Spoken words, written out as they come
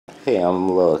Hey, I'm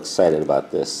a little excited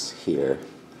about this here.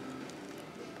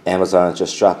 Amazon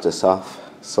just dropped this off.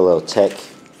 It's a little tech,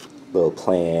 little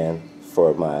plan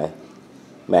for my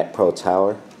Mac Pro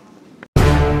Tower.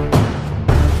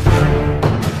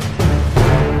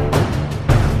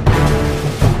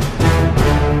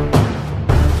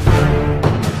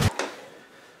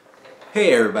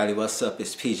 Hey everybody, what's up?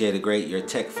 It's PJ the Great, your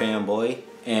tech fanboy,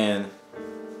 and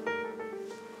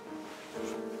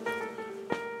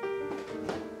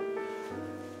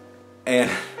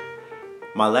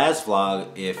my last vlog,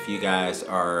 if you guys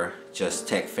are just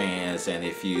tech fans and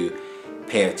if you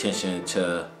pay attention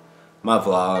to my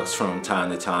vlogs from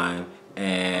time to time,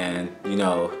 and you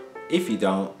know, if you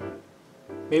don't,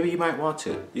 maybe you might want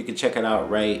to. You can check it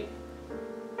out right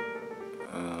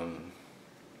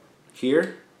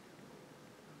here.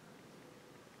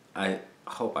 I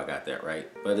hope I got that right,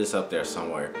 but it's up there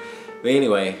somewhere. But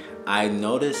anyway, I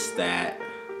noticed that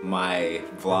my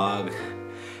vlog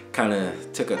kind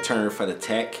of took a turn for the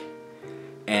tech,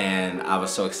 and I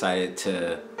was so excited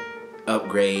to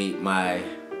upgrade my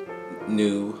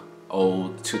new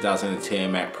old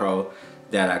 2010 Mac Pro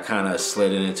that I kind of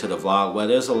slid it into the vlog. Well,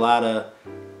 there's a lot of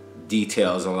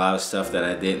details and a lot of stuff that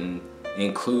I didn't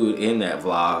include in that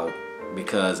vlog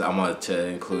because I wanted to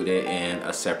include it in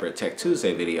a separate Tech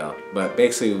Tuesday video. But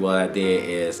basically what I did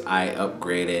is I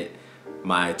upgraded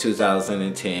my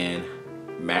 2010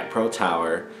 Mac Pro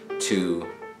Tower to,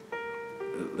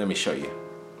 let me show you.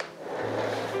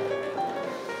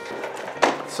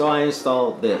 So I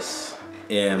installed this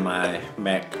in my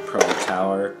Mac Pro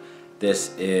Tower.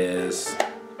 This is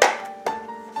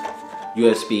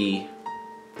USB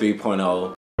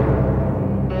 3.0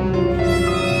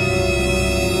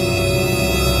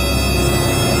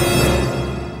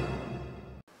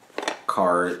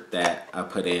 card that I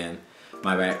put in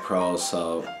my Mac Pro,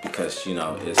 so because you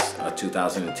know it's a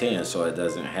 2010, so it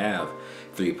doesn't have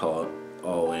 3.0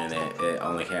 in it, it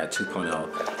only had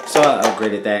 2.0. So I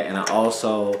upgraded that, and I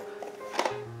also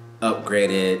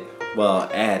upgraded, well,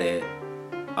 added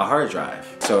a hard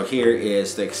drive. So here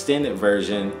is the extended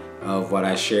version of what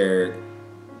I shared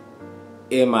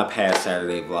in my past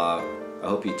Saturday vlog. I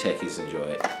hope you techies enjoy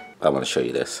it. I want to show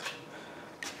you this.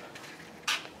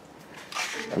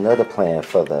 Another plan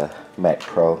for the Mac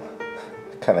Pro.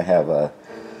 Kind of have a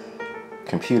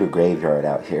computer graveyard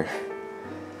out here.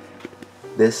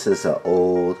 This is an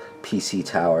old PC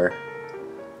tower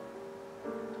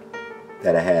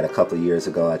that I had a couple years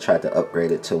ago. I tried to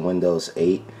upgrade it to Windows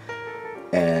 8,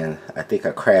 and I think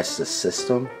I crashed the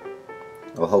system.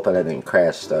 I'm hoping I didn't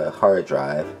crash the hard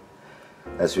drive.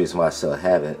 That's the reason why I still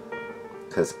have it,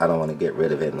 because I don't want to get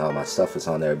rid of it and all my stuff is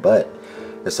on there. But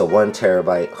it's a 1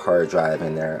 terabyte hard drive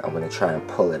in there. I'm going to try and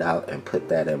pull it out and put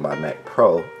that in my Mac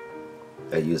Pro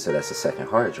and use it as a second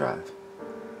hard drive.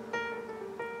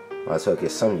 Might as well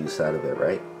get some use out of it,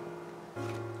 right?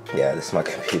 Yeah, this is my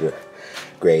computer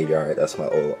graveyard. That's my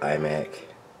old iMac.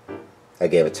 I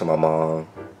gave it to my mom,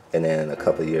 and then a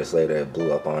couple years later it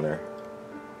blew up on her.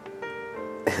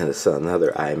 And it's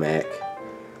another iMac.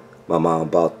 My mom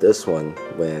bought this one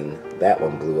when that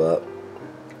one blew up,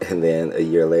 and then a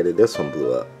year later this one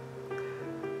blew up.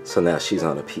 So now she's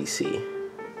on a PC.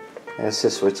 And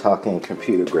since we're talking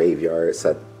computer graveyards,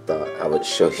 I thought I would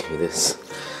show you this.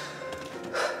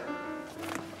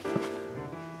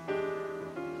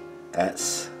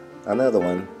 That's another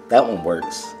one. That one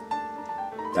works.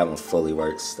 That one fully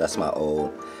works. That's my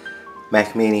old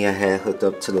Mac Mini I had hooked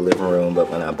up to the living room,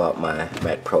 but when I bought my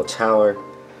Mac Pro Tower,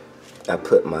 I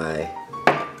put my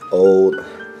old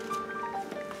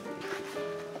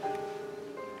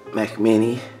Mac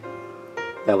Mini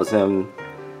that was in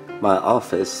my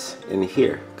office in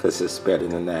here, because it's better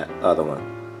than that other one.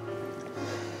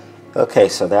 Okay,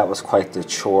 so that was quite the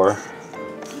chore,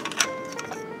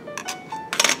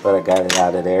 but I got it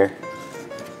out of there.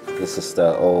 This is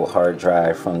the old hard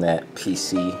drive from that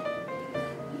PC.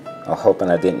 I'm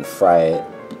hoping I didn't fry it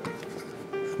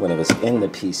when it was in the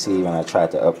PC. When I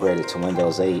tried to upgrade it to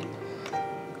Windows 8,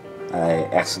 I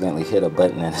accidentally hit a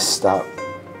button and it stopped,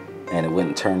 and it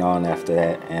wouldn't turn on after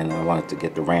that, and I wanted to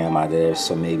get the RAM out of there,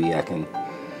 so maybe I can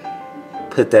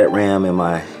put that RAM in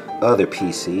my other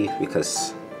PC,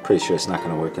 because I'm pretty sure it's not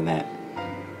going to work in that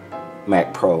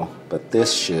Mac Pro, but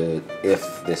this should,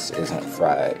 if this isn't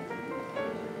fried.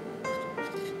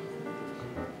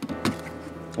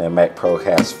 And Mac Pro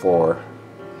has 4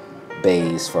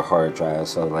 bays for hard drives,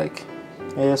 so like,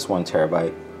 yeah, it's 1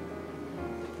 terabyte.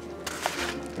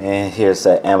 And here's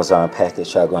that Amazon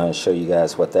package. I'll go ahead and show you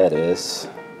guys what that is.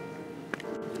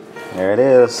 There it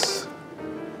is.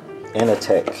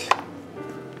 Initech.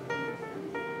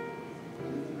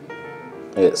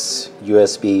 It's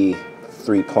USB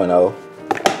 3.0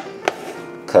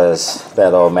 because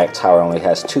that old Mac Tower only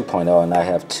has 2.0 and I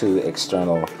have two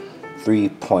external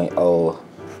 3.0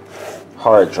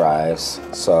 hard drives,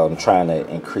 so I'm trying to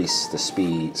increase the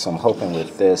speed. So I'm hoping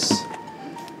with this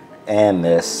and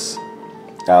this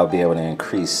I'll be able to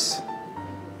increase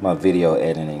my video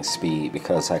editing speed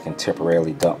because I can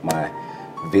temporarily dump my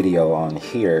video on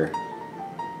here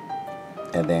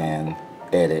and then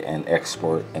edit and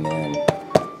export, and then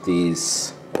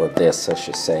these, or this I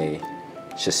should say,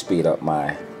 should speed up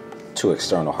my two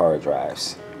external hard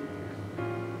drives.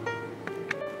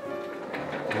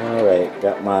 Alright,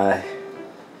 got my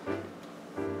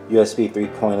USB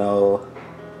 3.0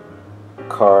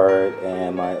 card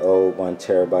and my old 1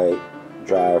 terabyte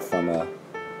drive from a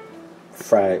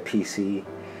fried PC,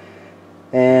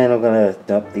 and I'm gonna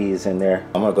dump these in there.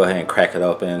 I'm gonna go ahead and crack it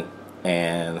open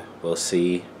and we'll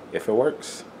see if it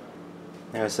works.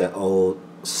 There's that old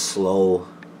slow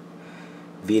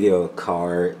video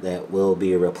card that will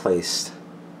be replaced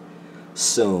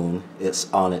soon.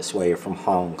 It's on its way from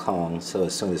Hong Kong, so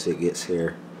as soon as it gets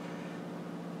here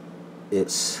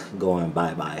it's going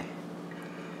bye-bye.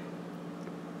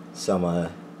 So I'm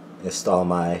gonna install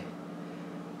my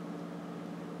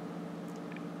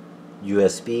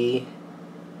USB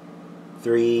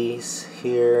 3s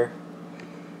here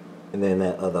and then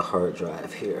that other hard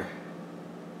drive here.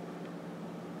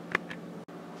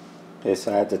 Okay,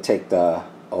 so I had to take the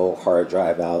old hard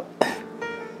drive out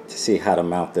to see how to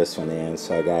mount this one in.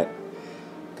 So I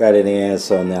got it in,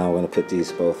 so now I'm going to put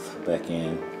these both back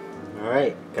in.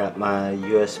 Alright, got my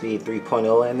USB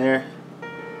 3.0 in there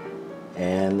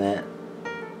and that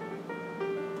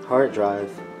hard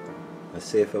drive. Let's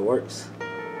see if it works.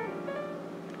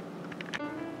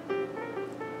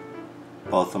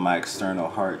 Both of my external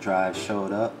hard drives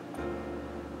showed up.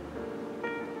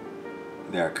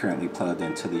 They are currently plugged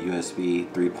into the USB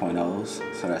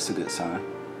 3.0s, so that's a good sign.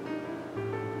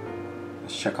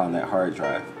 Let's check on that hard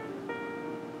drive.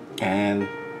 And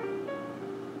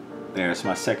there's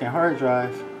my second hard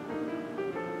drive.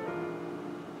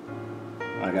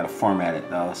 I gotta format it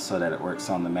though so that it works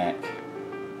on the Mac.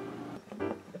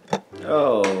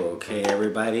 Okay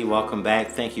everybody, welcome back.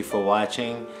 Thank you for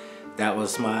watching. That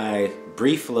was my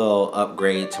brief little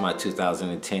upgrade to my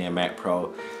 2010 Mac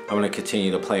Pro. I'm going to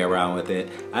continue to play around with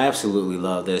it. I absolutely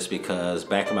love this because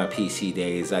back in my PC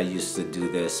days I used to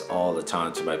do this all the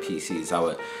time to my PCs. I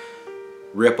would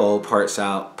rip old parts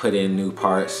out, put in new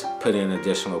parts, put in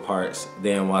additional parts.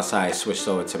 Then once I switched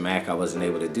over to Mac I wasn't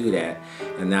able to do that,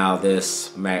 and now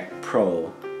this Mac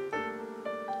Pro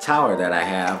Tower that I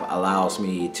have allows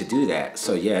me to do that.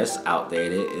 So yes,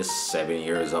 outdated, it's 7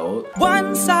 years old.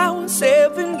 Once I was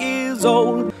 7 years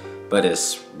old. But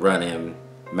it's running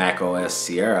Mac OS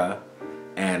Sierra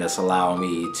and it's allowing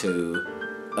me to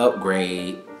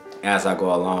upgrade as I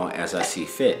go along, as I see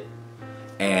fit.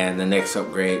 And the next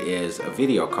upgrade is a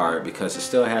video card because it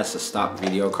still has a stock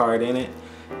video card in it,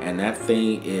 and that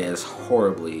thing is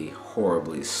horribly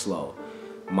slow.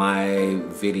 My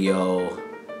video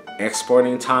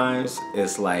exporting times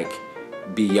is like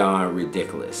beyond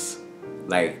ridiculous.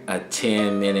 Like a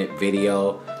 10-minute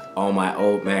video on my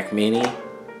old Mac Mini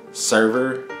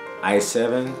server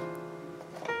i7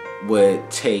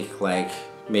 would take like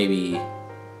maybe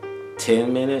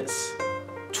 10 minutes,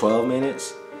 12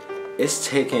 minutes. It's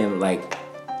taking like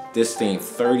this thing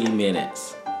 30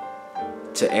 minutes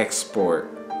to export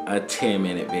a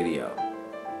 10-minute video.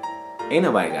 Ain't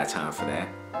nobody got time for that.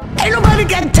 Ain't nobody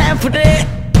got time for that.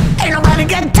 Ain't nobody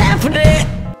got time for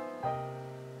that.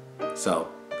 So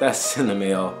that's in the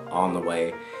mail on the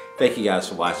way. Thank you guys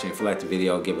for watching. If you liked the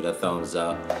video, give it a thumbs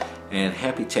up. And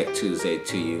happy Tech Tuesday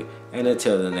to you. And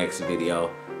until the next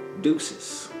video,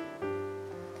 deuces.